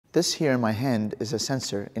This here in my hand is a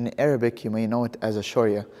censer. In Arabic, you may know it as a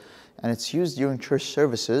shoria, and it's used during church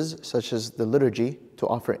services such as the liturgy to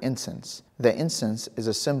offer incense. The incense is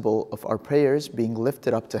a symbol of our prayers being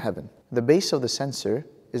lifted up to heaven. The base of the censer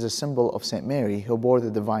is a symbol of Saint Mary who bore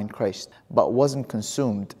the divine Christ, but wasn't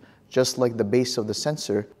consumed, just like the base of the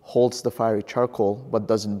censer holds the fiery charcoal but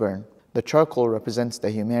doesn't burn. The charcoal represents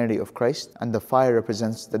the humanity of Christ, and the fire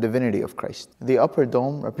represents the divinity of Christ. The upper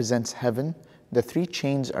dome represents heaven. The three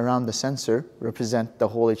chains around the censer represent the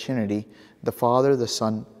Holy Trinity, the Father, the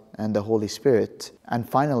Son, and the Holy Spirit. And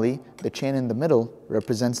finally, the chain in the middle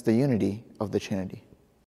represents the unity of the Trinity.